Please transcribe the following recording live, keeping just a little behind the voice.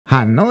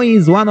Hanoi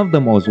is one of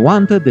the most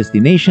wanted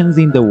destinations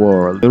in the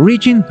world,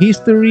 rich in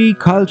history,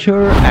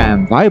 culture,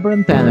 and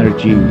vibrant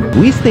energy.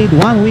 We stayed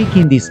 1 week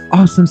in this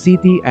awesome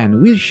city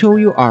and we'll show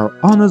you our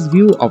honest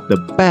view of the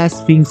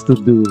best things to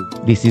do.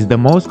 This is the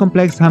most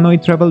complex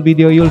Hanoi travel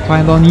video you'll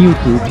find on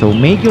YouTube, so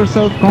make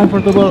yourself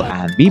comfortable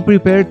and be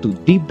prepared to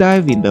deep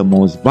dive in the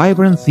most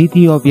vibrant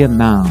city of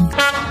Vietnam.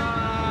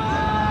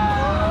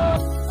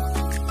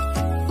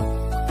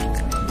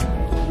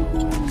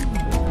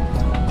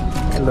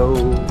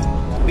 Hello!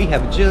 We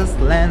have just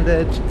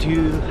landed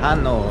to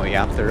Hanoi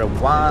after a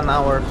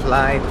 1-hour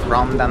flight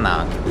from Da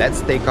Nang.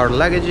 Let's take our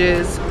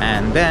luggages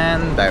and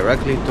then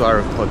directly to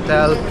our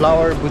hotel,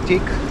 Flower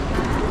Boutique.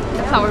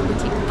 The Flower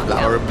Boutique Hotel.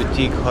 Flower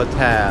Boutique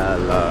Hotel.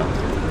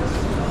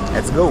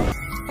 Let's go!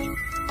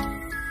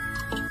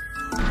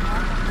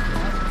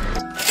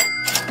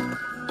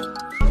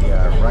 We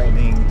are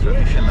riding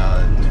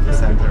traditional to the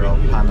center of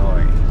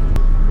Hanoi.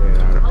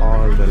 There are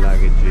all the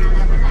luggages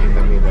in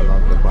the middle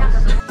of the bus.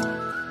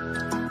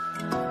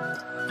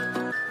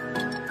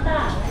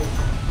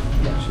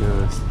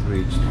 Just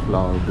reached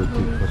Flower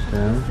Boutique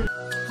Hotel.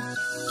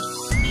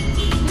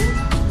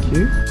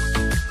 Cute.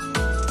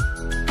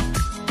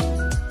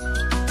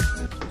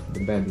 The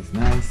bed is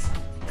nice.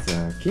 It's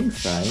a king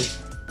size.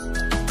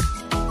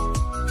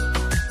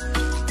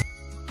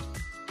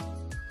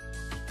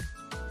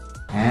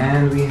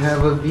 And we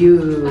have a view.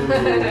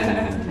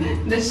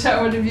 The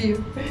shower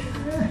view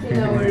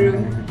in our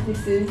room.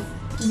 This is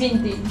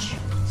vintage.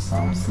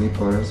 Some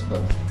slippers,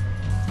 but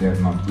they're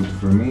not good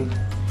for me.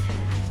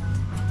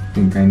 I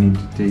think I need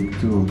to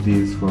take 2 of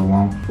these for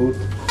 1 foot.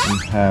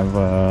 We have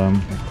a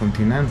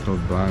continental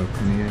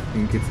balcony, I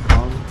think it's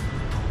called.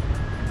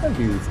 The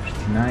view is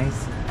pretty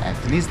nice.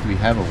 At least we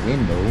have a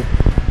window.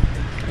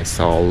 I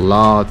saw a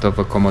lot of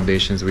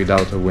accommodations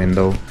without a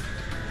window.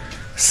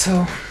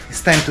 So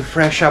it's time to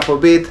fresh up a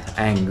bit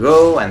and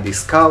go and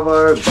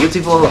discover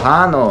beautiful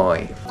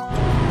Hanoi.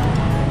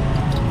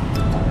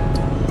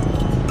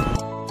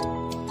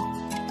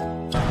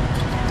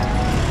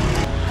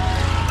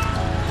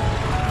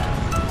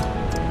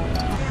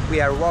 We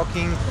are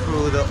walking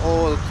through the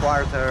old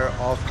quarter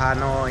of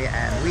Hanoi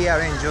and we are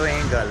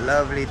enjoying a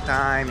lovely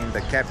time in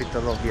the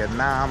capital of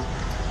Vietnam.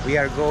 We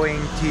are going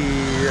to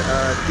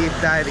deep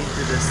dive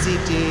into the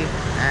city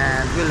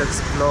and we'll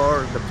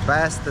explore the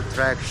best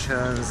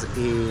attractions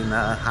in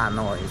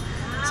Hanoi.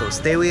 So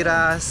stay with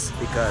us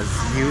because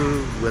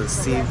you will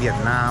see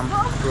Vietnam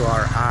through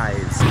our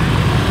eyes.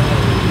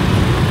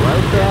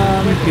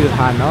 Welcome to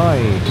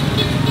Hanoi!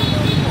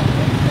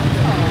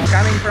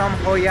 Coming from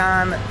Hoi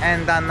An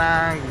and Da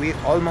Nang, we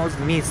almost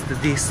missed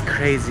this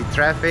crazy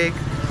traffic,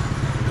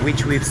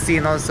 which we've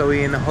seen also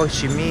in Ho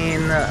Chi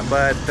Minh,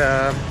 but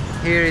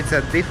here it's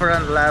a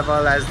different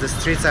level as the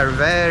streets are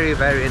very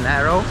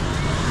narrow.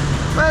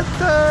 But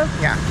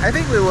yeah, I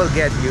think we will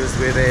get used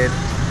with it.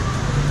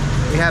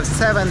 We have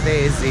 7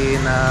 days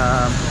in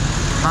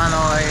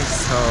Hanoi,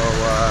 so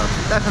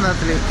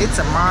definitely it's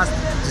a must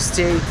to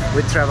stay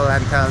with Travel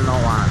and Tell No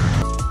One.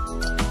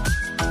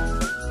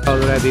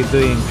 Already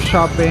doing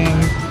shopping.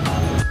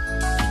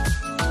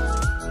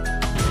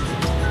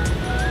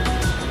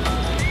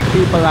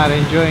 People are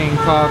enjoying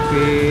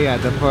coffee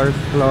at the first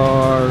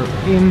floor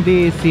in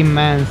this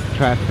immense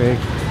traffic.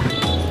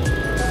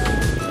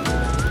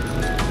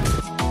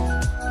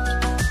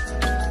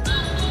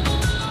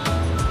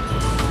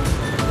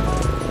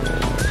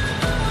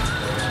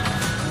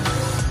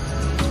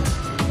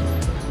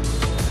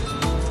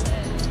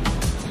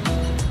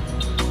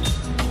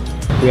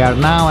 We are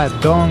now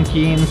at Dong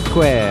Kin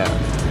Square.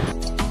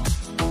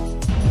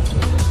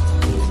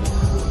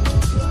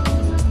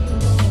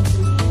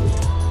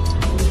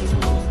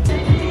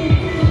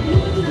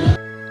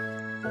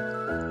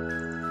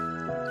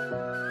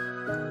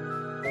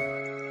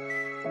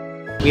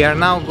 We are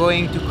now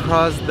going to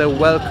cross the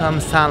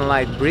Welcome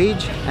Sunlight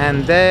Bridge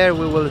and there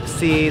we will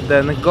see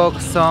the Ngok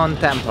Son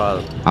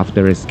Temple.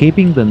 After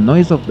escaping the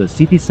noise of the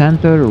city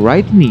center,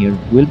 right near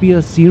will be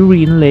a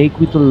serene lake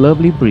with a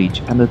lovely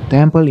bridge and a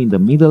temple in the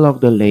middle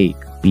of the lake.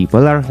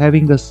 People are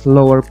having a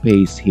slower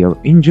pace here,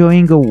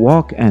 enjoying a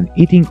walk and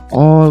eating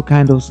all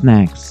kinds of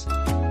snacks.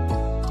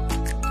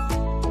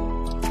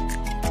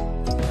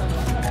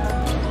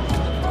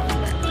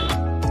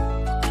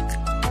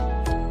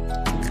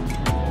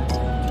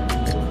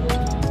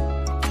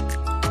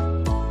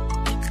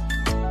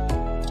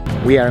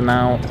 We are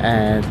now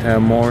at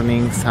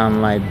Morning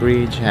Sunlight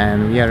Bridge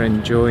and we are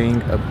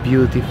enjoying a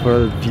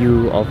beautiful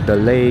view of the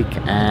lake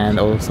and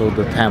also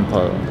the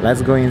temple.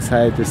 Let's go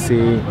inside to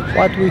see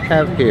what we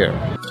have here.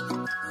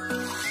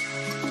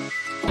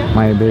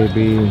 My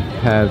baby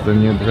has a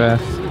new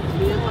dress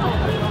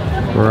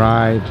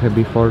right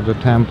before the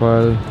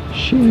temple.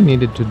 She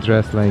needed to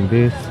dress like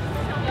this.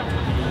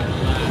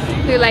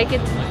 Do you like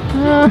it?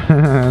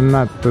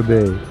 Not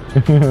today.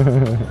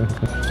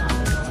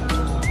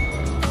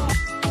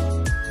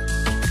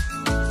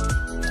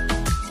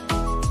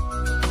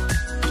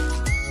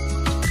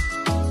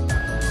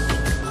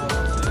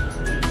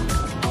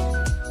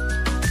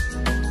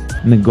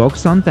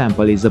 Ngoksan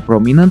Temple is a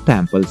prominent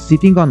temple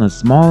sitting on a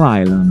small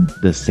island.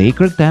 The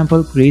sacred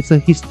temple creates a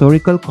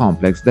historical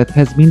complex that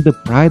has been the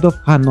pride of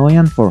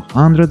Hanoi for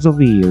hundreds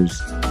of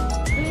years.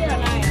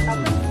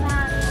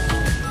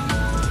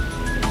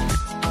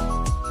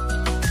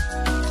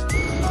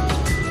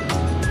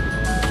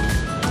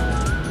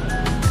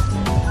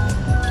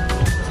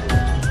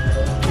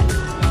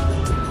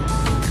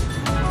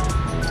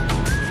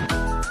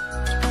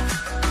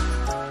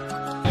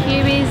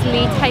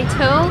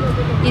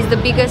 Is the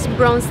biggest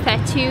bronze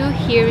statue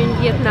here in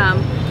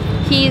Vietnam.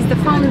 He is the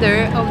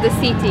founder of the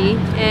city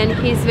and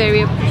he's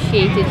very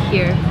appreciated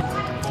here.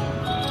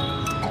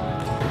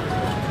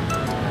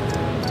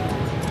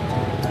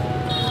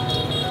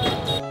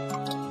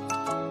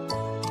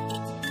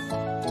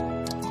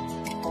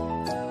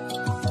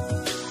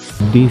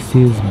 This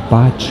is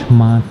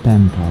Bachma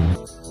Temple.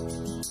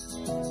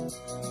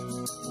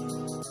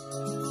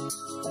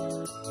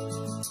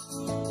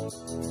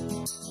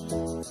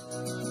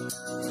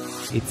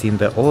 It's in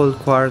the old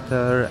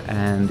quarter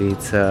and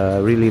it's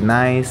really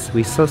nice.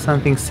 We saw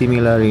something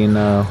similar in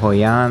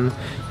Hoi An,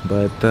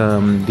 but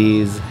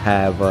these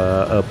have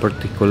a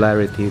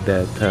particularity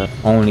that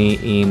only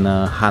in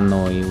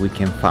Hanoi we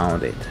can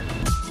find it.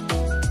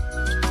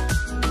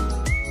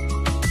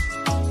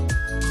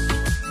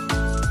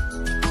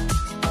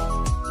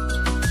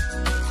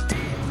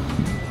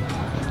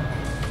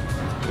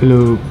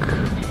 Look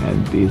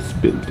at this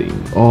building,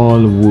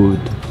 all wood.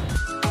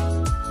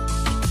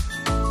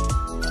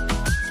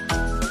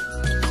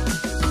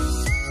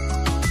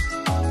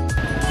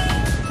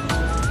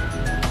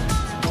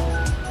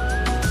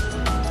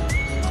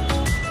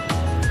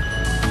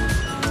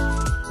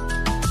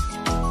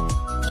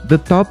 The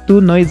top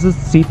two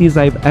noisiest cities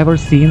I've ever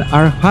seen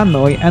are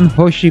Hanoi and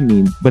Ho Chi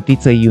Minh, but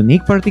it's a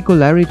unique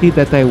particularity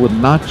that I would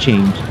not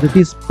change, that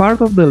is part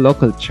of the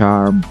local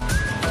charm.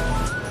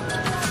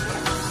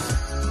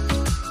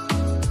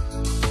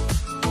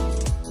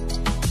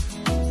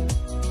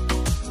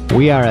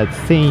 We are at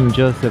St.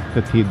 Joseph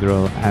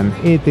Cathedral and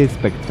it is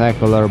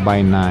spectacular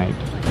by night.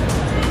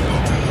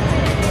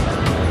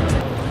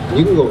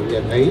 Những ngôi nhà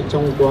ấy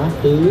trong quá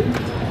khứ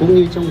cũng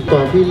như trong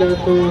tòa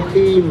Pilato,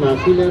 khi mà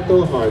Pilato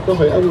hỏi có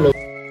phải ông là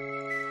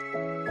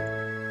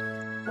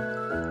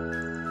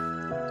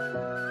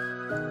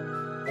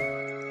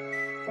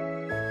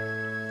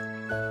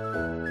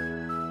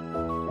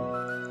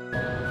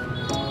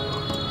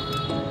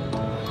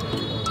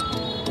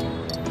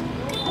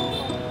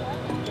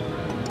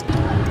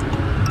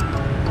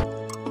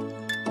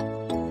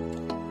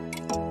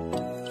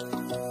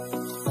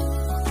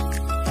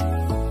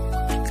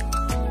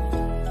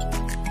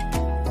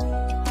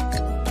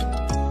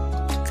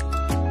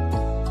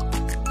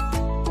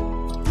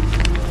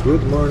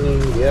Good morning,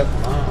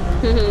 Vietnam.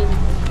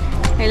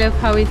 I love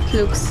how it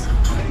looks.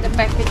 The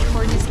package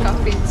for these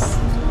coffees.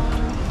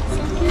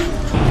 So cute.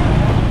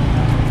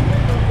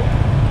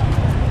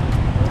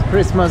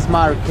 Christmas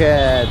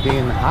market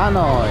in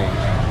Hanoi.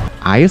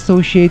 I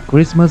associate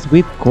Christmas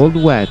with cold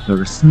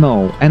weather,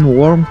 snow and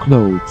warm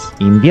clothes.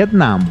 In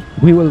Vietnam,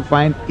 we will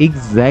find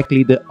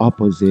exactly the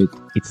opposite.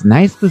 It's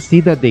nice to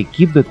see that they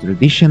keep the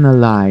tradition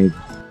alive.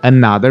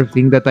 Another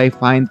thing that I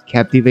find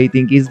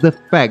captivating is the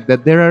fact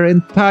that there are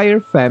entire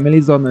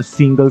families on a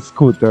single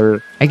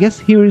scooter. I guess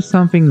here is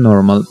something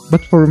normal,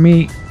 but for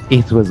me,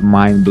 it was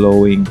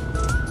mind-blowing.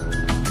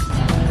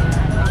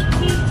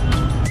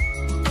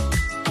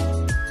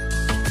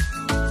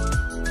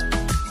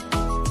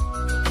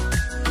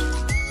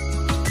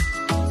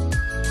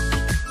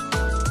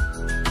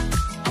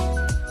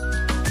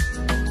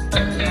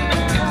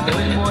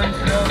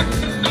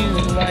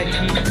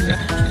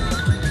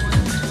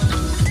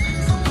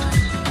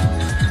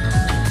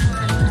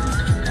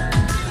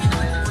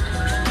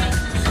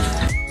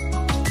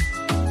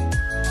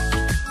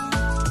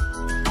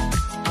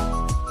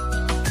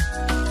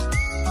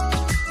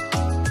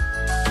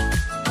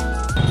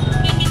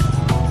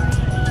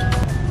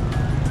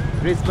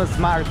 Christmas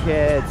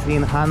markets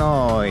in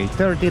Hanoi.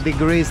 30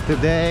 degrees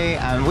today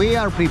and we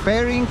are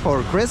preparing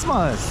for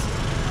Christmas.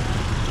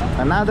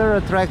 Another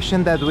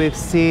attraction that we've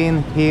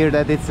seen here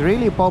that it's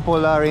really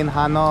popular in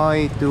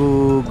Hanoi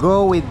to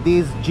go with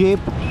this jeep,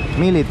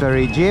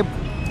 military jeep.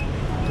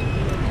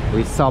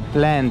 We saw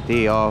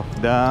plenty of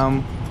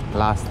them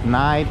last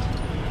night.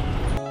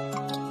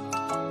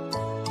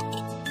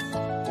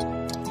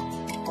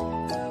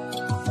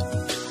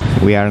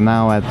 We are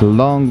now at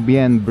Long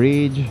Bien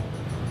Bridge.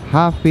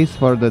 Half is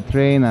for the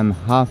train and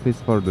half is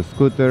for the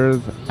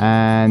scooters,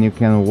 and you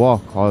can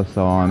walk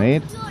also on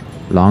it.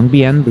 Long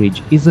Bien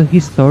Bridge is a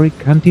historic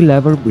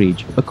cantilever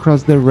bridge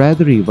across the Red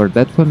River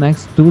that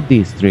connects two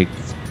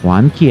districts,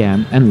 Hoan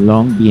Kiem and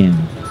Long Bien.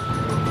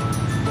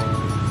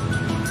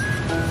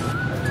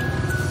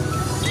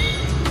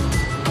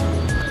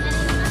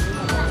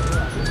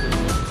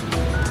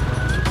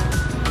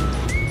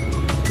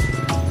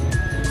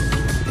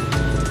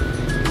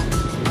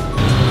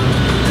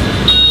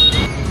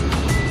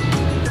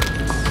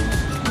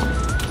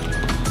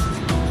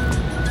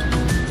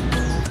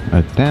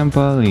 A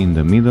temple in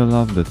the middle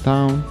of the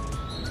town,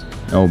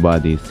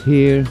 Nobody's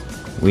here.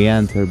 We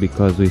enter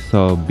because we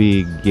saw a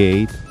big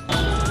gate.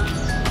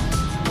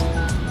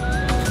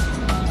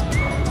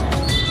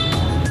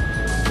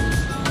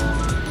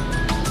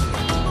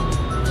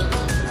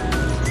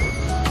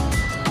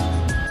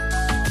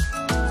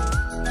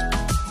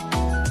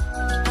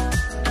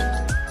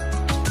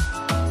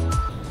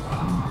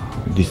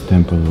 This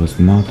temple was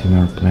not in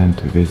our plan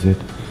to visit,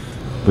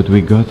 but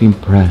we got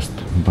impressed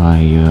by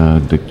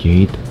the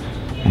gate,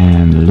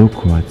 and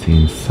look what's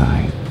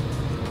inside.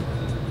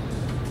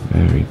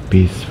 Very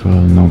peaceful,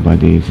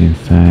 nobody is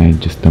inside,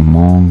 just a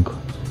monk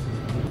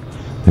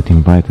that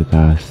invited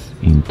us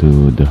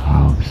into the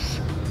house.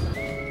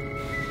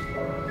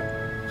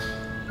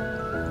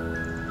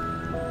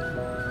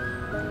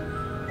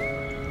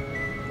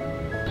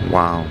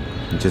 Wow,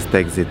 just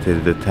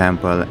exited the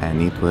temple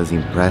and it was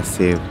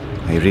impressive.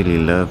 I really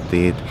loved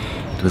it.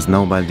 It was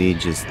nobody,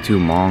 just two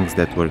monks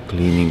that were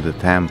cleaning the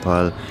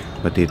temple,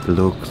 but it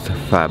looked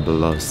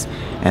fabulous.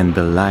 And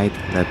the light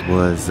that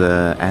was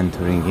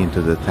entering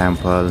into the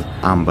temple,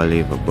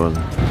 unbelievable.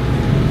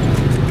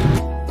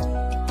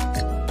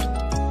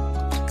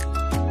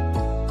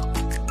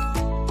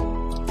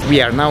 We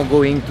are now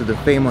going to the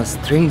famous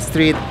train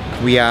street.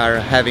 We are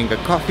having a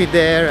coffee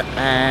there,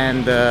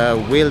 and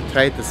we'll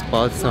try to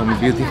spot some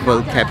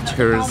beautiful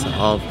captures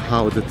of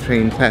how the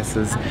train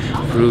passes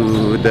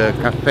through the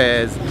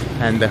cafes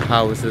and the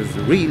houses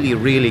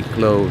really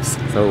close.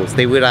 So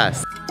stay with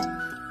us.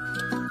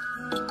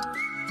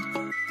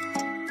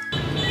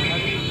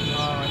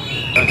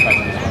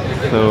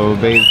 So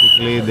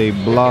basically they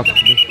blocked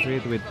the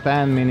street with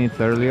 10 minutes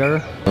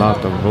earlier. A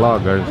lot of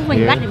vloggers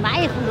here.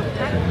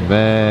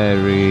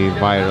 Very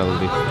viral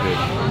district.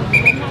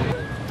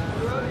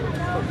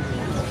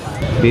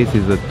 This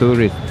is a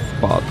tourist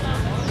spot.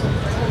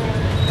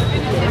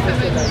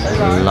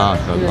 Lot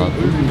of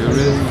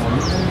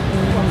tourists.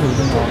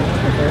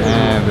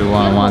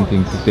 Everyone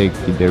wanting to take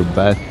their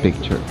best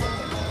picture.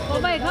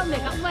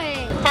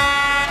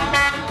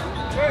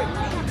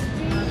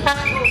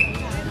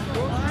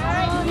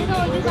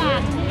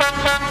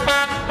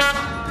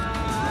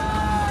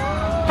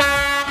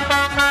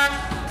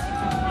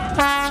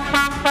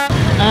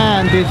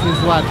 And this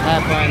is what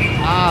happens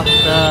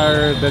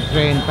after the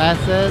train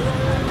passes.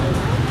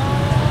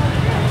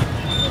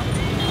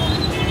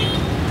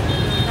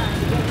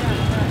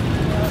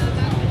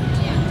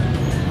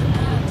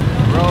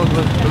 The road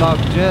was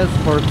blocked just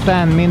for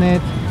 10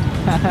 minutes.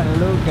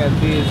 Look at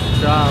this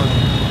crowd,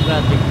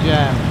 traffic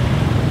jam.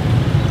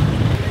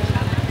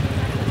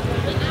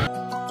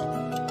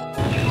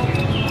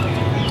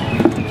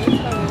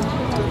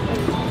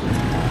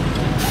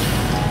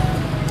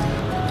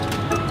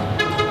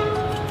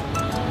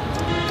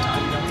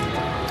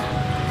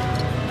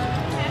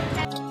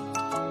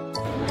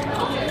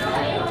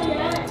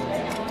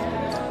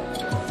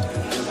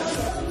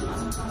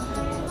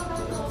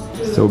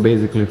 So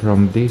basically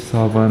from this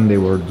oven they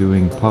were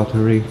doing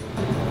pottery.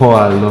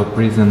 Hoa Lo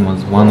prison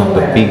was one of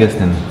the biggest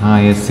and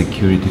highest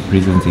security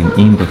prisons in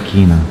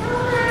Indochina.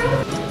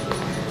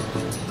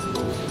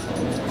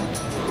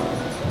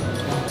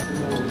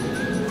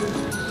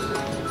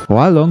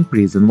 Hoa Long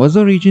prison was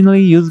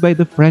originally used by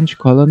the French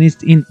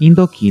colonists in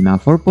Indochina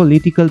for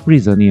political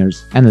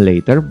prisoners, and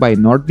later by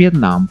North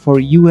Vietnam for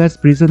US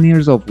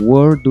prisoners of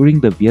war during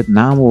the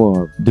Vietnam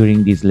War.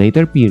 During this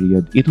later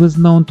period, it was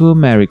known to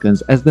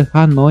Americans as the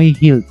Hanoi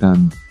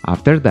Hilton.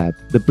 After that,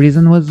 the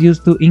prison was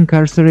used to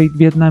incarcerate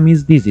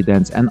Vietnamese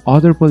dissidents and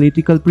other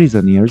political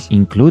prisoners,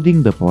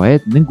 including the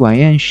poet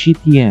Nguyen Chi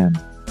Thien.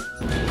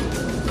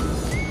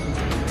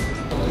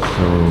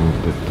 So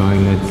the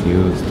toilets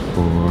used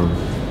for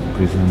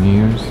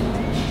prisoners.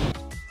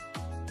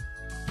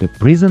 The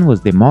prison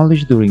was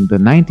demolished during the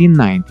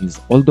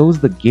 1990s, although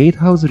the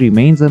gatehouse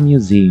remains a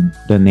museum.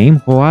 The name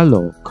Hoa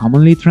Lo,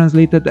 commonly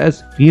translated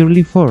as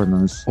Fiery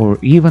Furnace or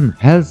even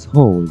Hell's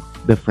Hole.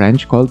 The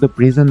French called the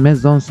prison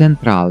Maison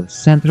Centrale,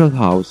 Central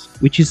House,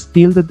 which is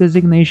still the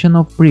designation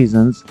of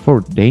prisons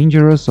for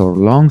dangerous or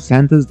long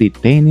sentence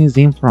detainees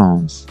in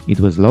France. It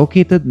was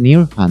located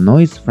near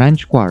Hanoi's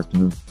French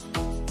Quarter.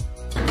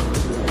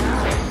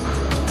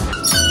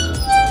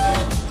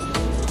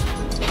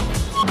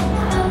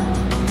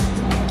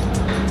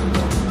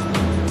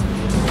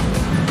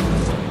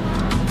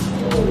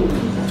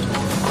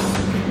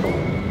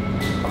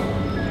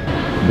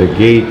 The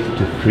gate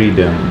to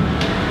freedom.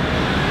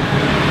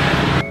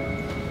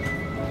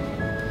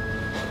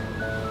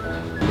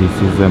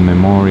 This is a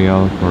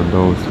memorial for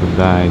those who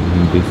died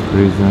in this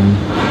prison.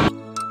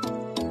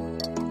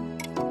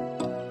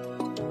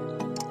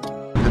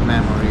 The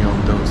memory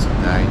of those who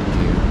died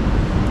here.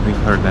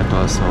 We've heard that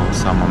also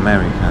some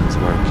Americans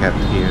were kept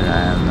here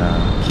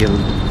and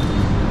killed.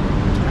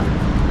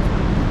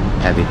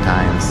 Heavy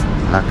times.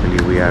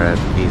 Luckily we are at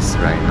peace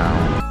right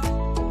now.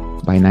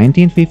 By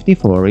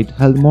 1954, it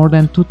held more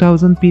than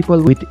 2,000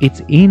 people, with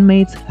its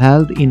inmates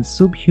held in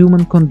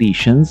subhuman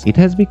conditions. It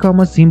has become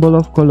a symbol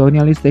of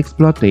colonialist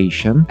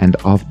exploitation and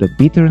of the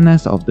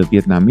bitterness of the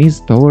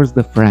Vietnamese towards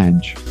the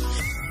French.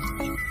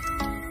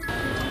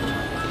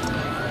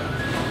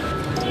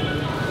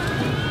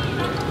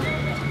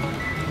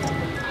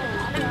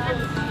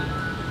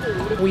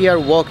 we are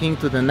walking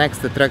to the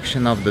next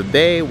attraction of the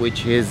day,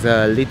 which is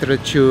a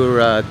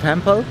literature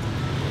temple.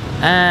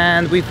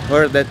 And we've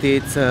heard that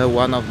it's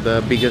one of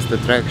the biggest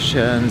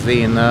attractions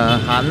in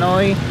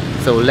Hanoi,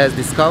 so let's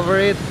discover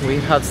it.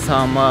 We have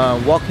some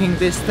walking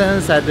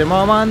distance at the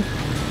moment,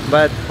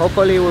 but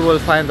hopefully we will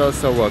find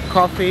also a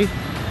coffee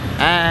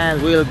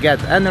and we'll get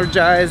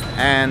energized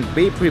and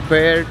be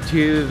prepared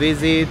to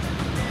visit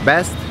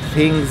best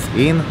things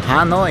in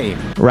Hanoi.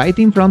 Right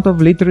in front of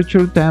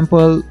Literature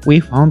Temple, we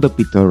found a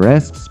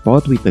picturesque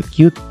spot with a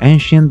cute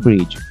ancient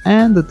bridge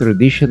and a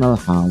traditional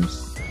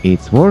house.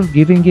 It's worth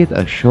giving it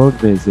a short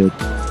visit.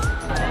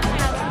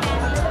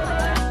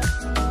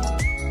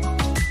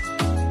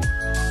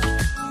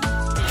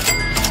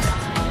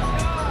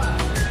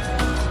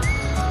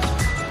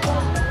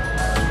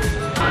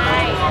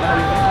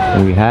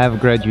 We have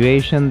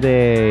graduation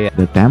day.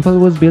 The temple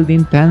was built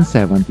in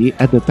 1070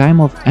 at the time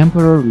of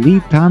Emperor Li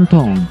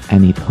Tantong,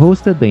 and it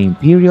hosted the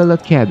Imperial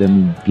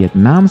Academy,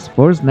 Vietnam's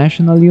first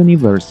national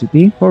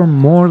university, for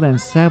more than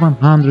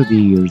 700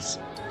 years.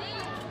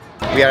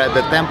 We are at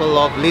the Temple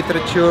of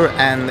Literature,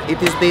 and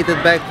it is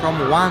dated back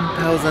from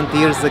 1000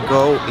 years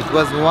ago. It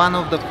was one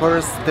of the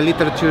first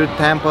literature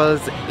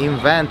temples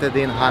invented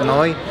in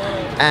Hanoi,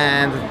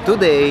 and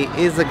today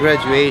is a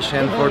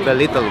graduation for the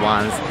little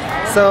ones.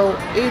 So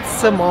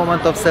it's a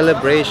moment of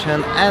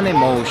celebration and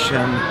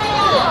emotion.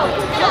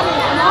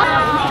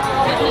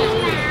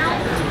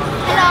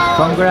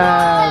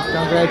 Congrats!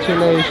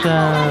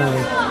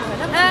 Congratulations!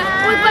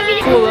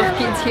 Full of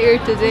kids here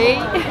today.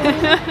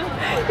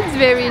 It's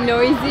very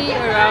noisy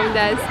around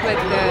us, but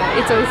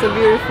it's also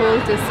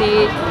beautiful to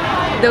see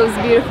those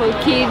beautiful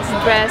kids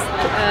dressed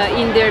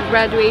in their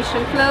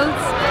graduation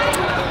clothes.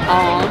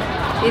 Oh,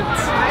 it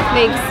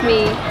makes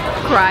me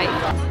cry.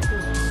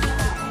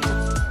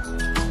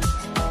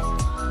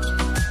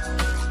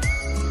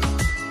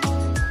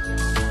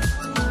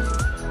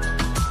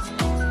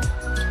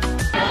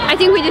 I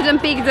think we didn't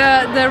pick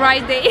the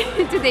right day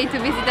today to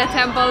visit the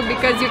temple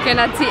because you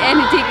cannot see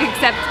anything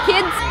except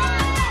kids.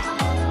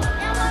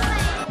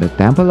 The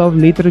Temple of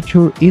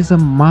Literature is a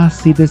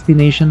must-see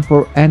destination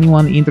for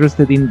anyone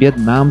interested in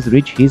Vietnam's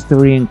rich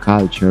history and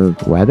culture.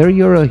 Whether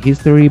you're a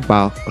history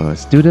buff, a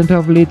student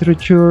of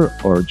literature,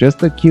 or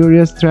just a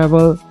curious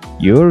traveler,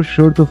 you're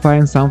sure to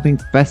find something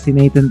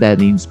fascinating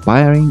and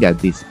inspiring at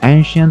this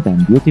ancient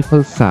and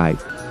beautiful site.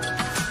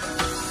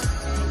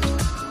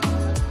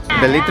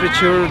 The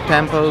Literature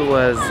Temple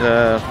was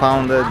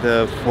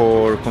founded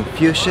for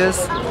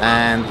Confucius,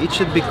 and it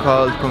should be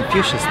called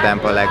Confucius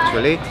Temple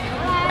actually.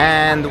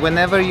 And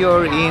whenever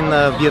you're in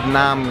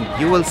Vietnam,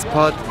 you will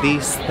spot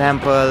this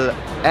temple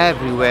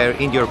everywhere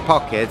in your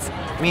pockets,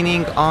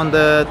 meaning on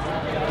the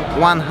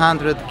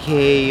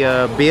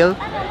 100K bill.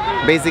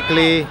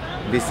 Basically,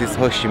 this is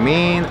Ho Chi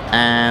Minh,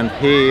 and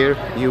here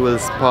you will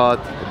spot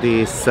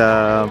this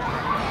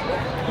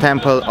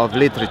Temple of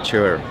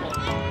Literature.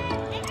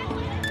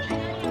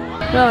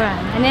 Laura,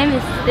 my name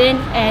is Sin,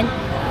 and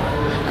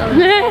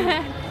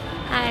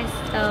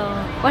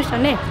what's your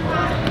name?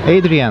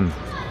 Adrian.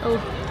 Oh,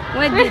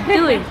 what are you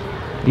doing?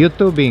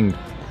 YouTubing,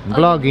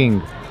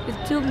 vlogging.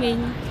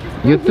 YouTubing.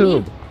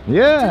 YouTube.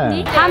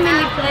 Yeah. How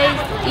many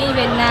places in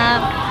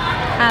Vietnam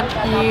have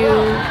you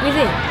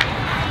visited?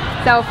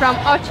 So from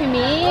Ho Chi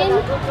Minh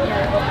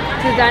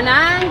to Da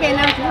Nang and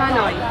now to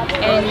Hanoi.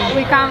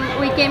 And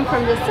we came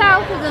from the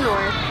south to the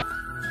north.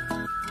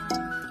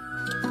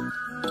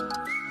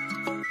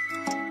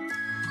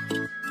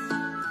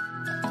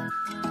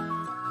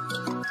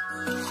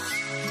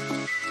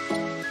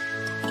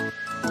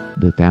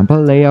 The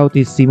temple layout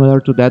is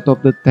similar to that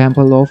of the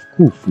Temple of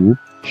Khufu,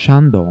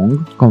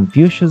 Shandong,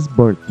 Confucius'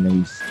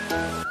 birthplace.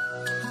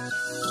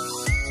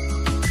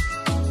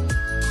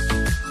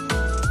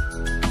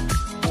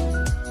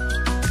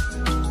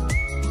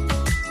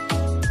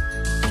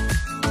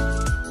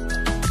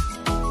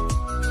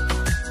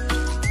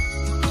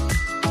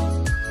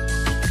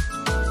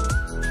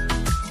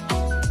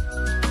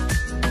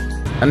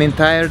 An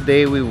entire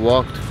day we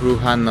walked through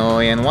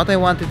Hanoi, and what I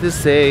wanted to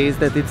say is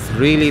that it's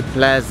really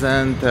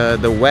pleasant.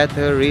 The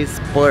weather is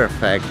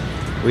perfect.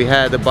 We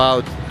had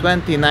about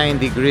 29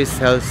 degrees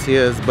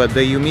Celsius, but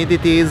the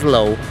humidity is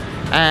low,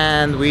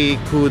 and we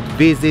could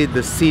visit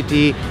the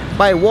city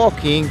by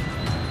walking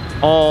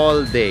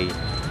all day.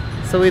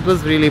 So it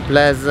was really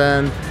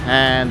pleasant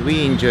and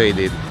we enjoyed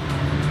it.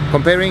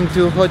 Comparing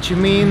to Ho Chi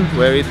Minh,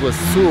 where it was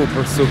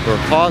super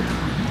hot,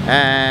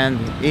 and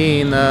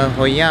in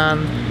Hoi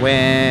An,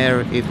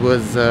 where it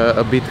was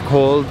a bit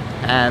cold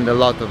and a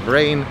lot of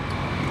rain.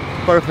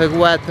 Perfect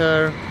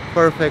weather,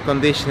 perfect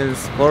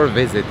conditions for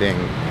visiting.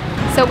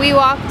 So we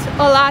walked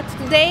a lot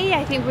today.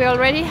 I think we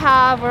already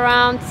have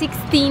around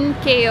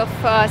 16K of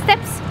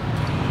steps,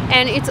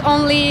 and it's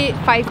only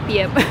 5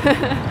 p.m.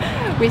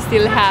 We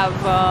still have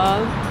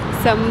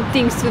some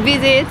things to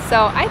visit,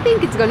 so I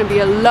think it's gonna be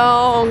a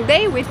long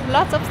day with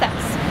lots of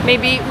steps.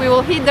 Maybe we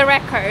will hit the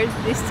record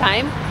this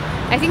time.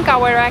 I think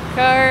our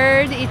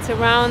record it's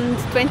around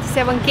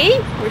 27K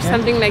or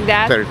something like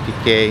that.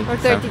 30K. Or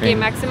 30K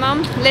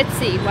maximum. Let's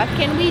see, what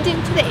can we do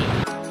today?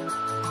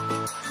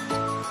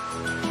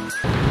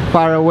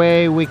 Far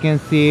away we can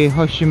see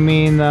Ho Chi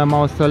Minh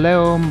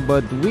Mausoleum,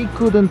 but we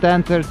couldn't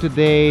enter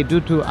today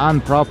due to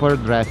improper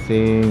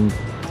dressing.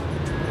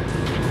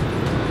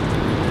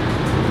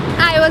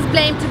 I was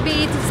blamed to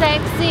be too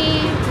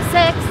sexy, too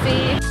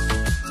sexy.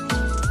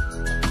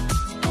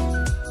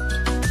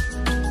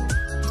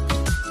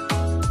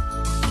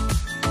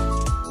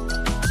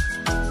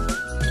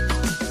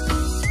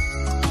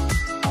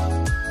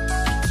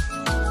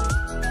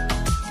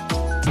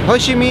 Ho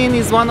Chi Minh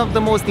is one of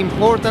the most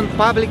important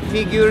public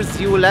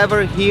figures you will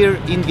ever hear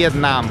in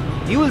Vietnam.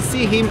 You will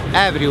see him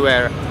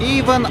everywhere,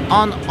 even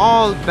on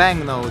all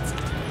banknotes.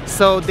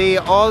 So they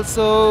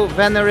also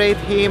venerate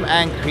him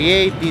and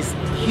create this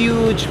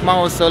huge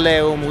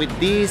mausoleum with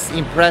this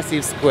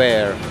impressive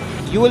square.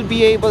 You will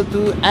be able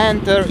to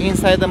enter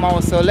inside the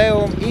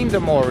mausoleum in the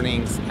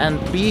mornings, and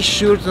be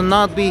sure to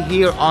not be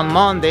here on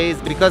Mondays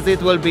because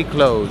it will be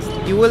closed.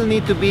 You will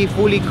need to be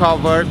fully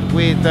covered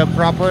with a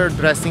proper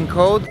dressing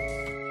code.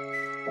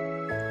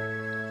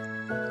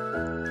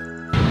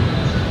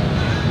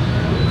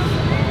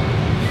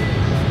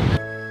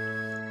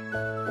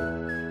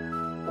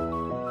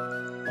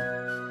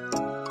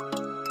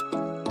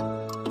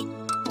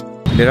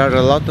 There are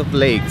a lot of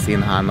lakes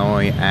in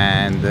Hanoi,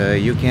 and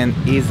you can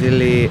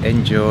easily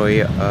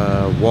enjoy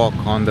a walk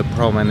on the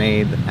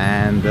promenade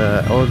and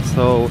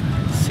also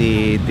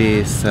see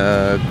this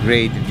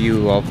great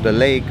view of the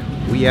lake.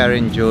 We are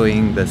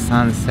enjoying the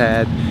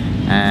sunset,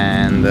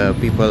 and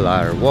people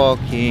are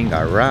walking,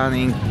 are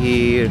running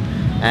here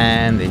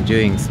and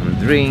enjoying some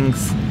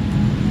drinks,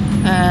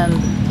 and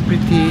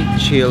pretty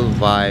chill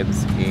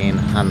vibes in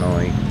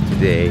Hanoi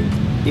today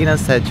in a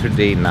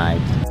Saturday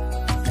night.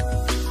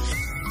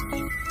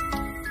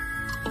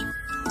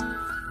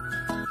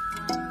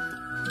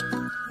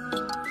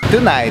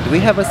 Tonight we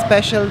have a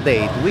special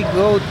date. We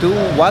go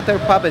to water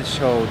puppet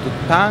show to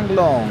Thang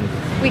Long.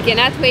 We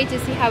cannot wait to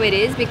see how it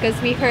is because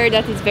we heard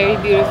that it's very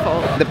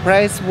beautiful. The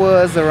price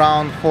was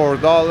around $4,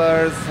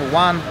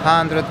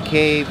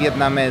 100k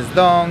Vietnamese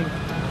dong.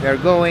 We are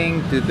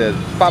going to the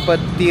puppet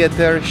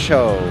theater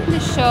show. The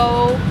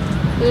show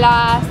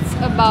lasts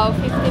about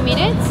 50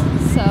 minutes,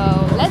 so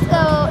let's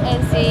go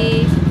and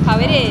see how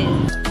it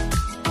is.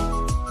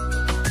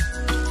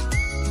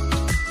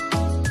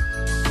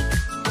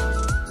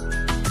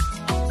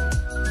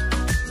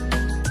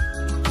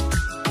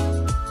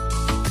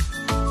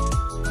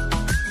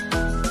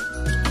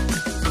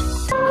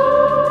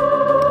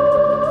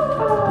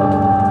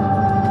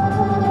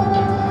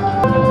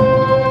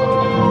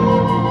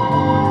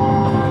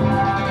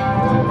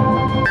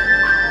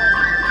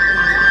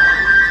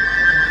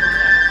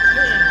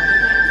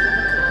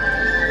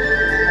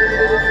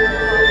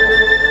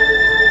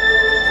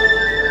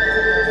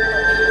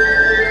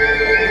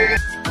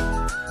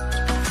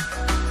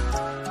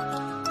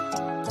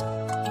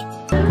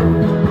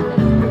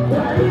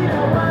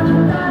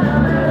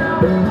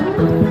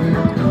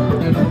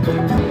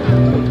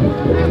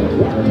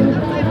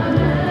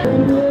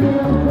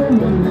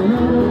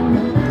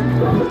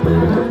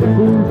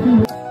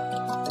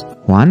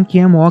 One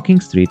km walking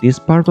street is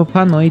part of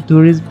Hanoi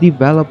Tourist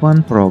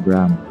Development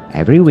Program.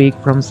 Every week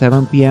from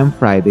 7 p.m.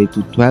 Friday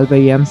to 12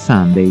 a.m.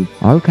 Sunday,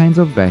 all kinds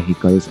of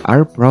vehicles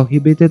are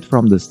prohibited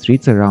from the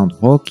streets around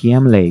Ho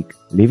Kiem Lake,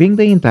 leaving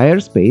the entire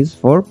space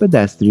for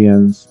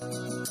pedestrians.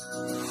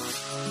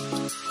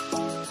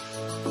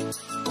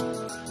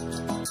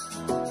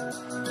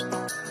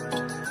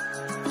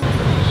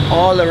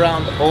 All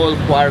around Old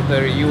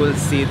Quarter you will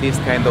see this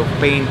kind of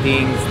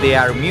paintings. They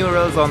are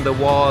murals on the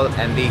wall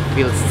and they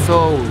feel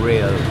so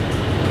real.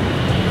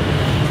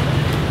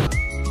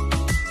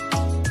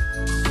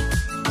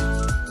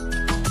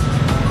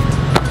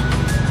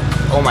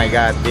 Oh my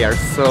god, they are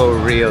so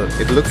real.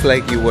 It looks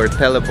like you were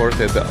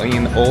teleported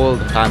in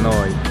old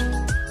Hanoi.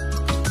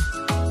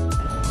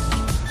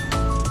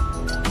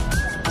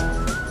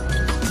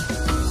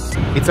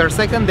 It's our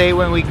second day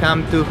when we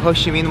come to Ho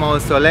Chi Minh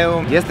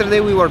Mausoleum. Yesterday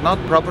we were not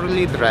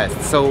properly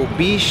dressed, so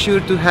be sure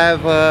to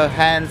have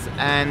hands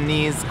and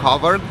knees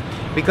covered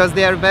because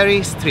they are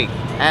very strict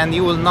and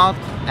you will not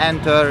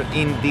enter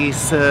in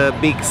this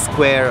big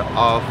square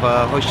of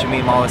Ho Chi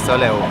Minh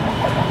Mausoleum.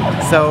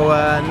 So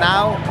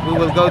now we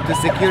will go to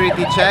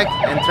security check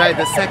and try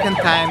the second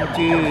time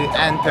to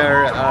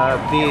enter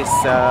this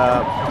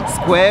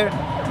square.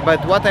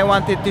 But what I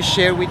wanted to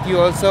share with you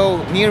also,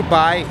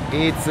 nearby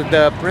it's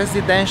the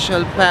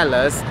presidential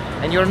palace,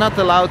 and you're not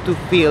allowed to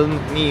film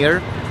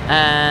near,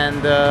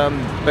 and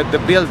but the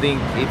building,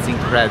 it's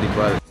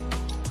incredible.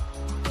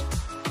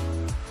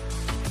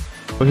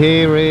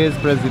 Here is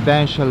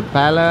presidential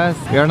palace.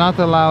 We are not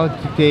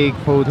allowed to take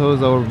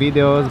photos or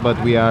videos, but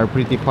we are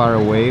pretty far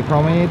away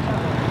from it,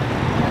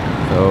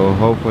 so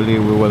hopefully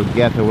we will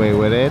get away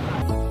with it.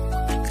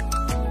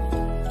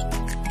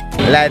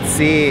 Let's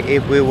see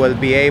if we will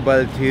be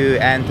able to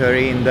enter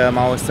in the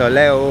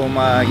mausoleum.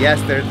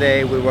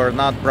 Yesterday we were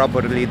not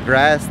properly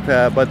dressed,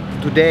 but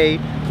today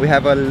we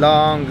have a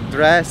long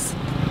dress,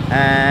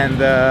 and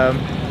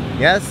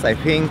yes, I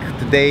think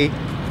today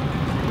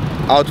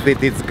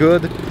outfit is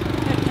good.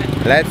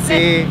 Let's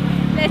see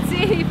let's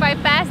see if I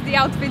pass the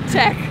outfit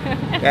check.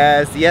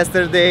 Yes,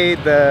 yesterday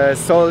the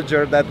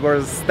soldier that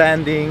was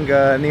standing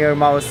near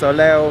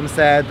Mausoleum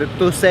said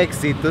too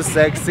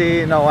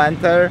sexy, no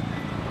enter.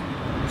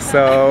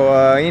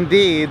 So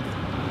indeed,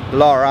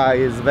 Laura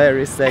is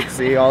very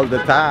sexy all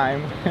the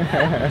time.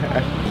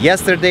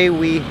 Yesterday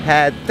we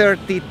had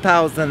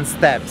 30,000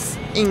 steps.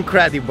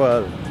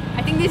 Incredible!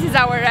 I think this is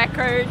our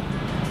record.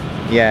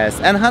 Yes,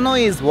 and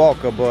Hanoi is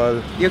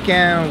walkable. You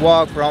can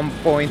walk from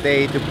point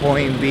A to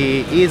point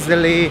B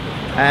easily,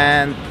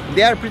 and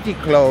they are pretty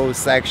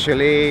close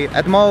actually,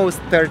 at most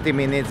 30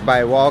 minutes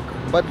by walk,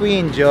 but we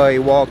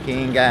enjoy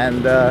walking,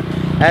 and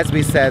as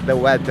we said, the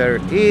weather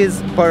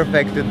is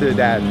perfect to do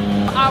that.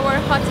 Our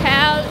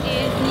hotel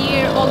is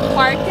near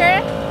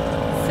Unported,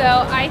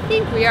 so I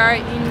think we are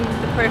in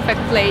the perfect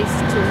place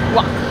to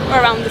walk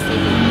around the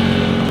city.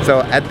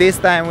 So at this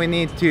time we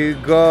need to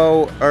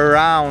go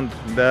around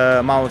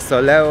the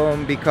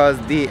mausoleum because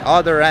the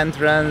other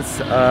entrance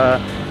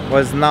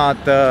was not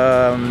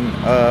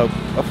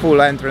a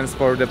full entrance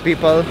for the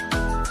people.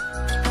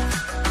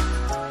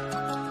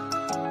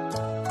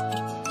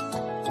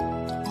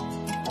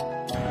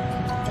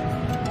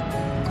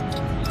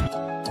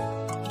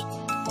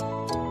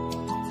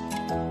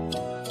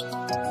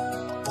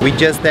 We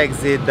just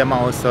exited the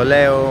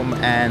mausoleum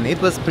and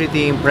it was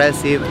pretty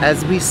impressive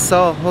as we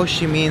saw Ho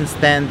Chi Minh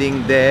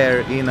standing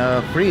there in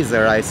a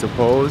freezer, I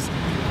suppose.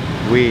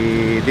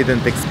 We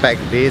didn't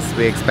expect this,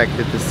 we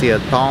expected to see a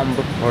tomb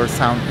or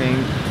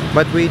something,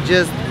 but we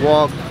just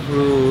walked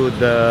through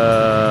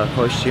the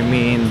Ho Chi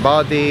Minh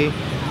body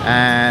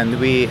and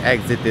we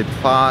exited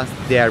fast.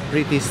 They are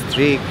pretty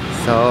strict,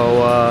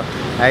 so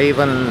I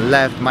even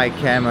left my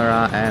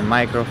camera and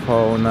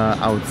microphone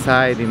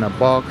outside in a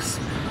box.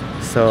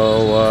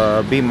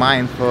 So be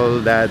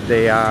mindful that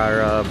they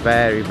are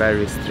very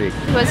strict.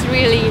 It was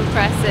really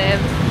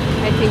impressive.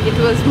 I think it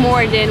was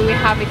more than we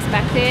have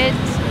expected.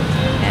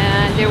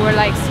 And there were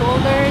like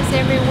soldiers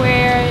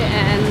everywhere,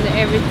 and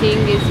everything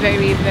is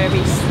very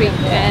strict,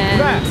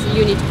 and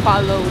you need to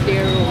follow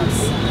their rules.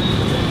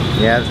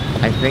 Yes,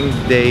 I think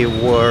they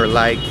were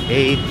like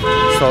 8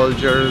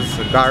 soldiers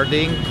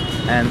guarding,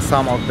 and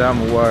some of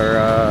them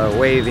were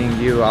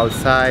waving you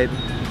outside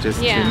just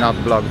to not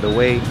block the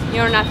way.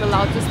 You're not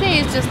allowed to stay.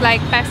 It's just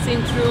like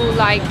passing through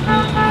like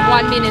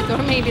 1 minute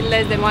or maybe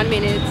less than 1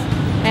 minute,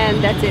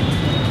 and that's it.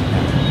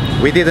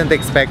 We didn't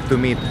expect to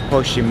meet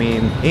Ho Chi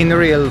Minh in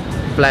real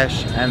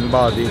flesh and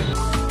body.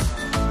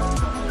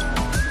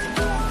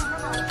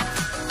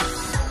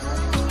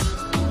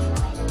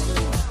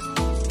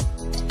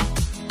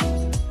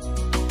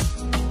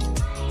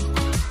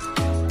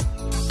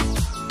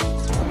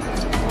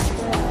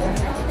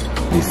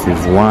 This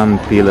is one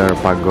pillar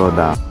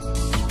pagoda.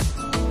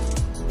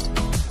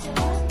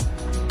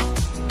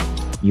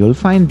 You'll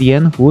find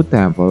Dien Phu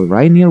Temple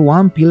right near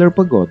One Pillar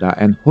Pagoda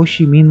and Ho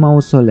Chi Minh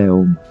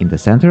Mausoleum. In the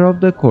center of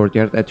the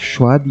courtyard at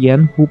Shua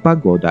Dien Phu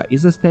Pagoda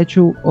is a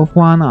statue of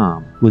One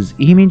Arm, whose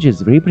image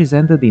is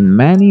represented in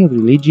many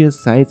religious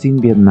sites in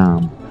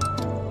Vietnam.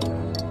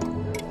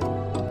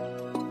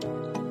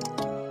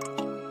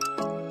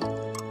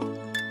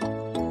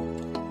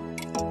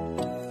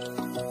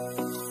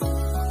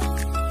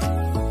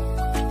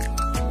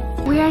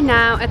 We are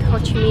now at Ho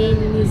Chi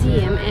Minh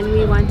Museum and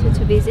we wanted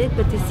to visit,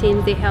 but it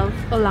seems they have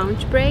a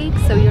lunch break,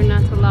 so you're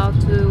not allowed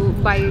to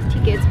buy your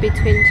tickets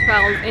between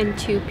 12 and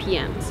 2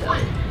 p.m. So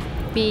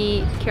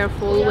be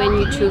careful when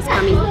you choose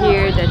coming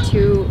here that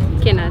you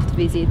cannot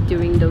visit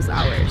during those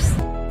hours.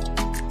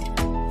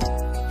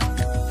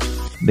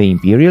 The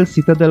Imperial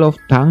Citadel of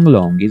Thang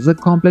Long is a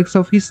complex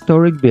of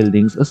historic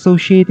buildings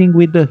associating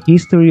with the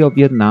history of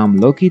Vietnam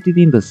located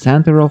in the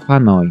center of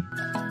Hanoi.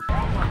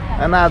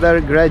 Another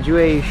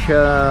graduation!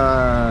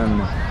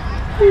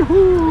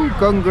 Woohoo!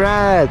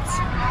 Congrats!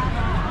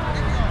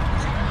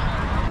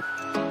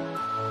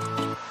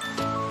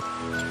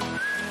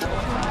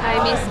 I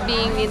miss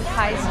being in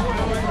high school.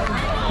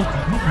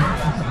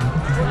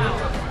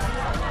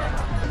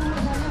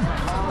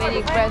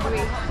 Many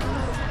graduates.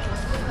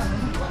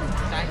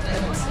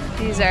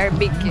 These are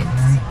big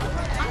kids.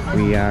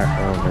 We are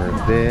over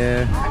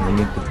there. We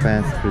need to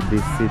pass through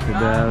this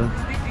citadel,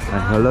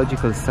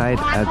 archaeological site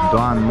at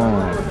Doan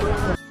Mo.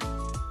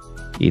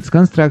 Its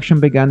construction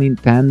began in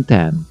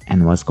 1010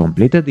 and was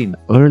completed in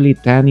early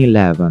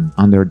 1011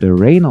 under the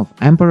reign of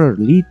Emperor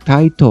Li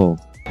Taitou.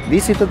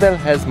 This citadel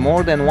has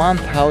more than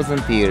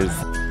 1,000 years.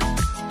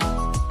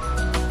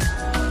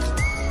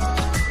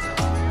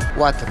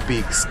 What a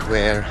big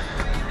square!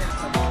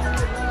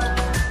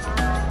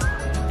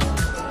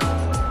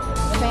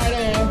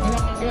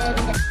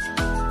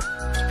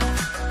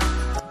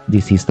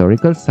 This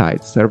historical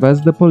site served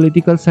as the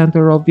political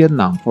center of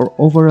Vietnam for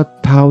over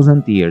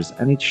 1,000 years,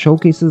 and it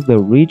showcases the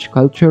rich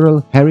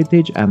cultural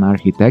heritage and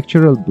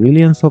architectural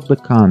brilliance of the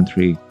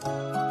country.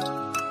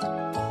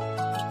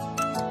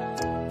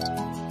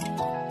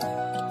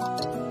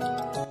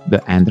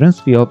 The entrance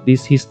fee of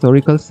this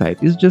historical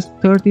site is just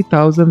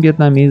 30,000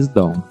 Vietnamese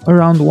dong,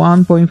 around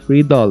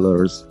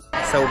 $1.3.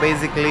 So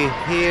basically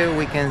here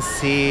we can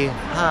see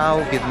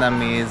how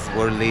Vietnamese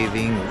were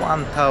living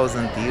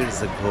 1000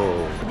 years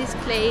ago. This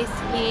place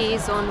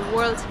is on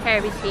World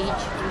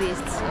Heritage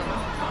list, so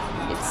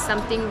it's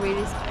something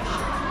really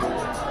special.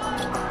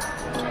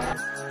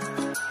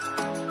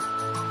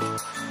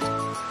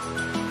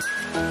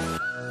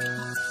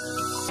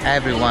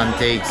 Everyone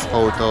takes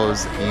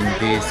photos in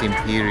this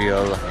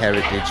imperial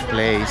heritage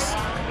place.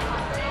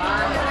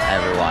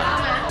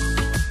 Everyone.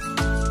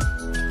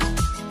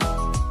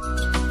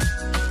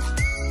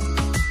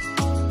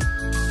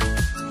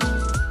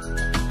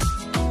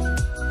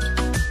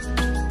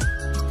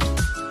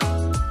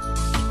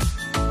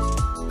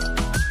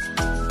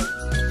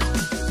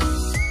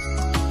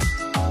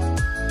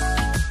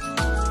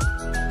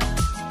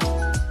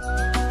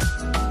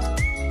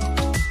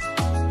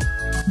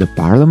 The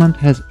parliament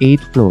has 8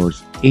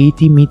 floors,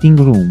 80 meeting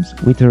rooms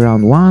with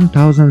around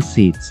 1000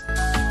 seats.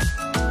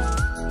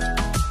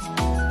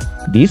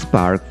 This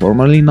park,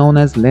 formerly known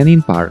as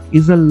Lenin Park,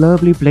 is a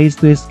lovely place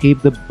to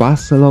escape the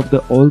bustle of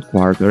the old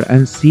quarter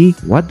and see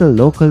what the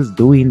locals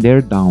do in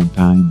their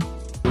downtime.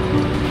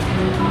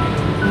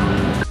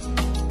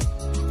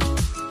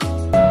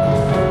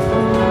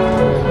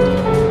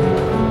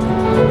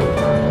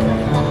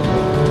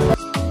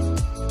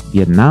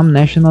 Vietnam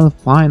National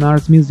Fine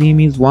Arts Museum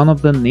is one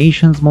of the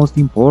nation's most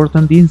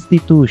important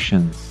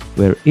institutions,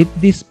 where it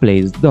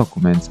displays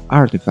documents,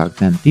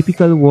 artifacts and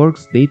typical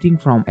works dating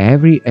from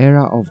every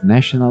era of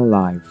national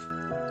life.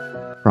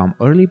 From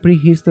early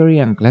prehistory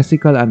and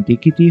classical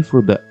antiquity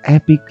through the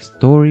epic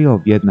story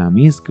of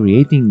Vietnamese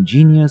creating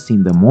genius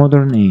in the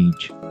modern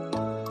age.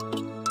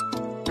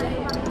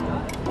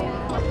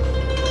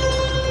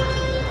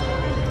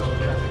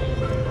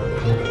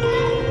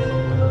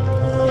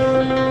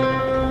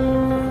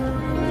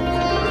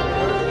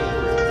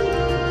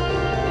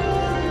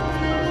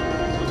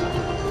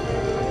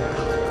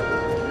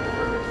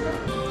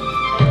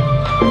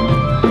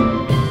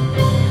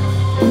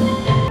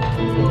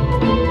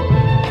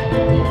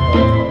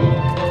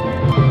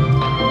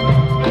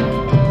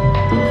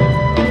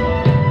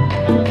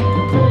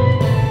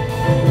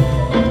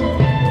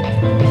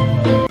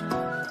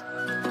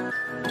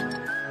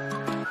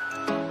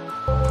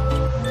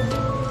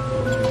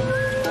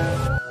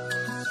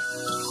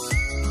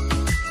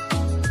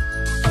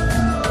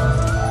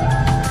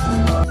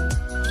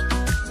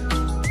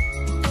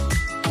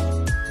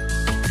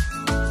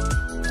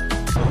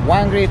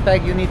 One great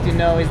fact you need to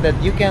know is that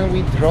you can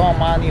withdraw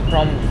money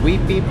from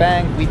VP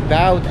Bank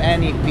without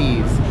any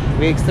fees.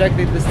 We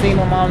extracted the same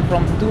amount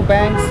from 2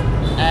 banks,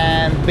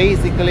 and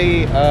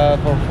basically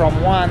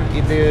from one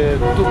it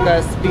took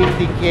us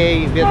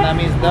 50k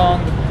Vietnamese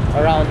dong,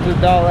 around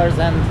 $2,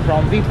 and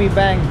from VP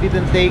Bank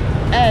didn't take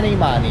any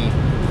money.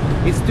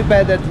 It's too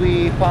bad that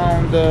we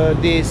found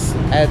this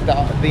at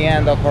the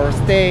end of our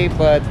stay,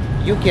 but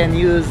you can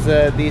use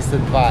this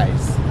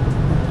advice.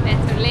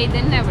 Better late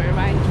than never,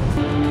 right?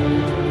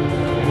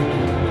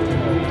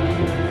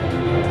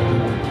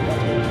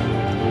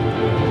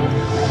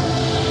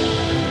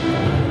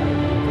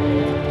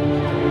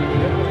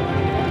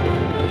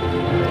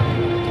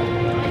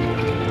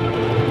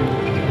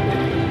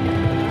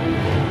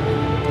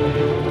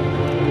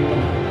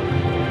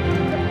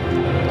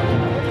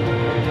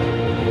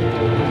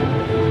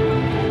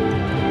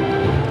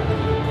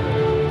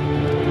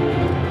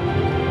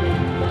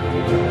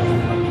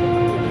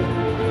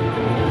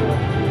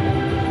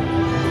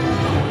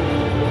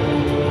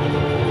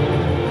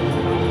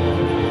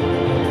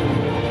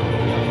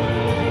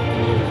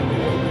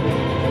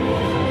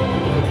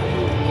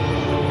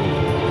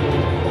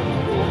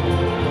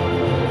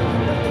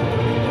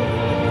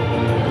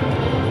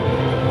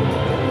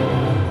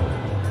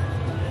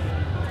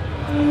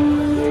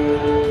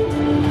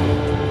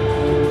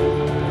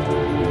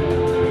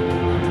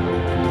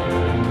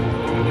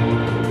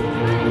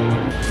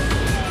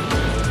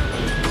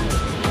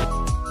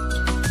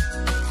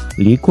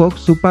 Ly Quoc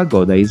Su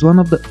Pagoda is one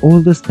of the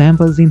oldest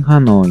temples in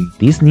Hanoi.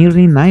 This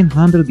nearly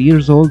 900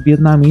 years old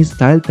Vietnamese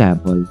style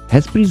temple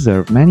has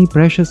preserved many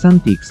precious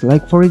antiques,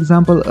 like for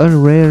example a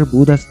rare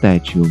Buddha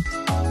statue.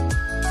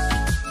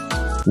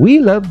 We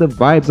love the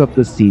vibes of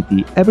the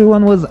city.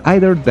 Everyone was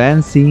either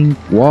dancing,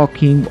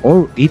 walking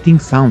or eating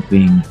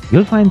something.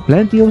 You'll find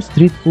plenty of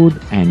street food,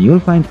 and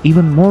you'll find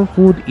even more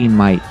food in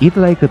my Eat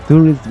Like a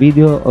Tourist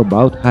video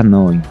about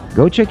Hanoi.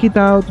 Go check it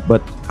out,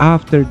 but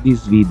after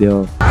this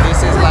video.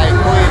 This is like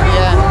Huy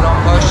Bien from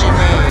Ho Chi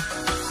Minh.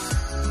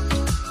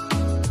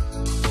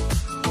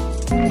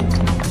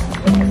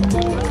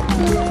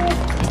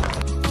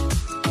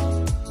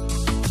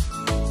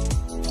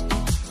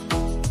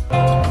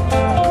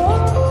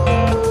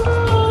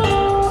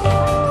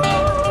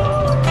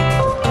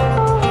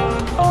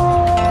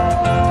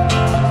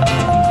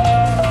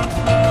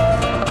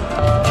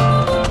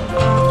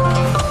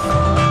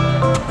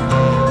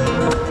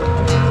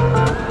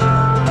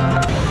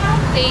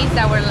 Today is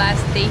our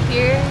last day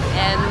here,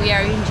 and we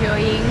are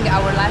enjoying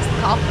our last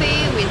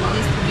coffee with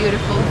this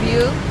beautiful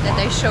view that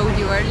I showed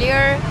you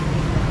earlier.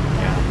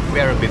 We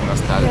are a bit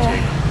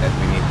nostalgic that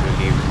we need to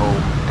came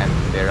home and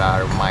there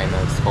are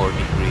 -4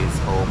 degrees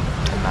home,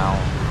 and now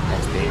I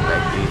stay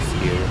like this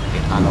here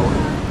in Hanoi.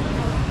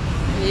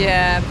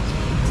 Yeah,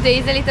 today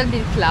is a little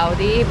bit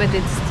cloudy, but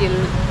it's still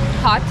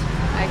hot,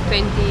 like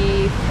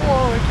 24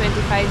 or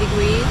 25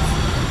 degrees,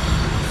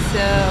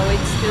 so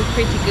it's still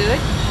pretty good.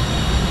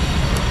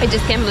 I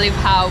just can't believe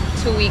how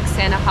 2.5 weeks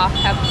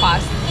have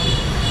passed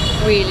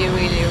really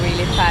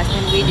fast,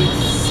 and we did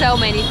so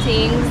many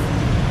things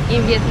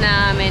in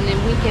Vietnam, and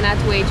we cannot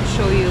wait to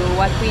show you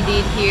what we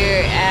did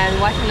here and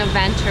what an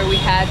adventure we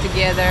had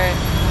together.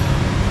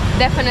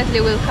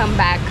 Definitely will come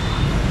back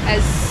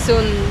as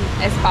soon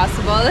as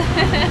possible.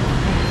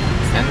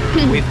 And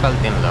we fell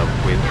in love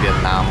with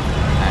Vietnam,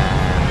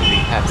 and we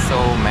have so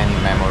many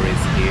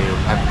memories here.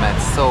 I've met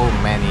so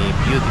many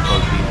beautiful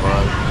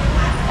people.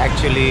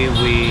 Actually,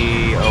 we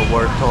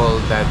were told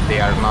that they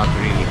are not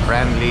really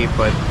friendly,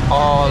 but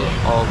all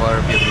over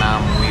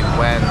Vietnam we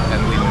went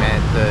and we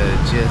met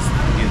just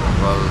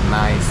beautiful,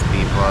 nice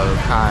people,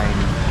 kind.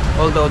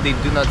 Although they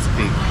do not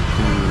speak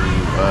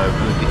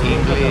good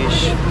English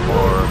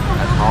or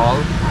at all,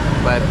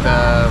 but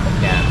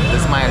yeah, the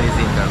smile is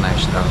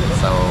international,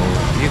 so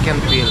you can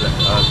feel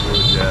a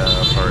good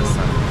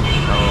person.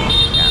 So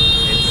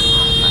yeah, it's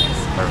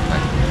nice,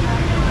 perfect.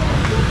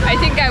 I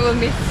think I will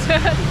miss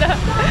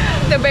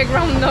the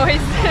background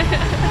noise.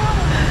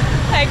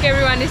 Like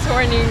everyone is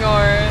horning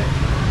or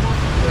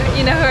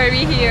in a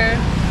hurry here.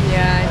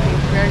 Yeah, I think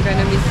we're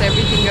gonna miss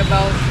everything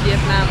about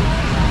Vietnam.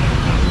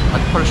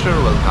 But for sure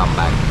we'll come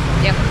back.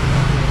 Yep.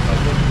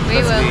 We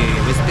will.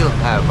 We still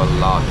have a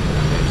lot to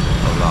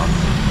visit, a lot.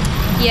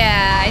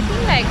 Yeah, I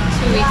think like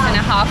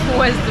 2.5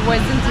 weeks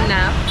wasn't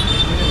enough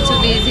to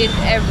visit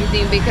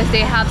everything, because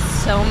they have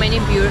so many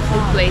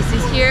beautiful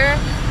places here,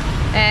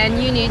 and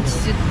you need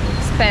to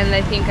spend,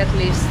 I think, at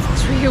least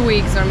 3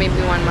 weeks or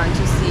maybe 1 month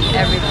to see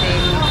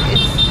everything.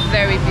 It's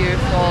very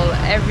beautiful.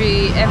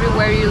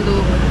 Everywhere you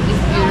look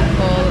is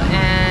beautiful,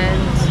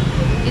 and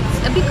it's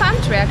a big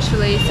country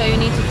actually, so you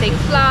need to take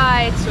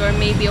flights or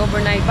maybe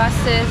overnight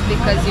buses,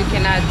 because you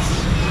cannot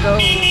go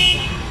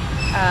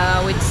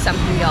with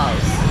something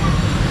else.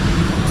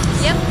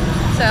 Yep,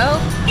 so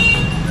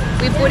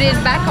we put it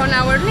back on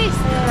our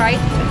list,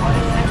 right?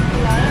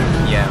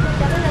 Yeah.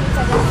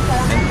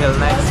 Until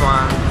next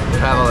one,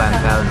 travel and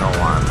tell no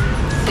one.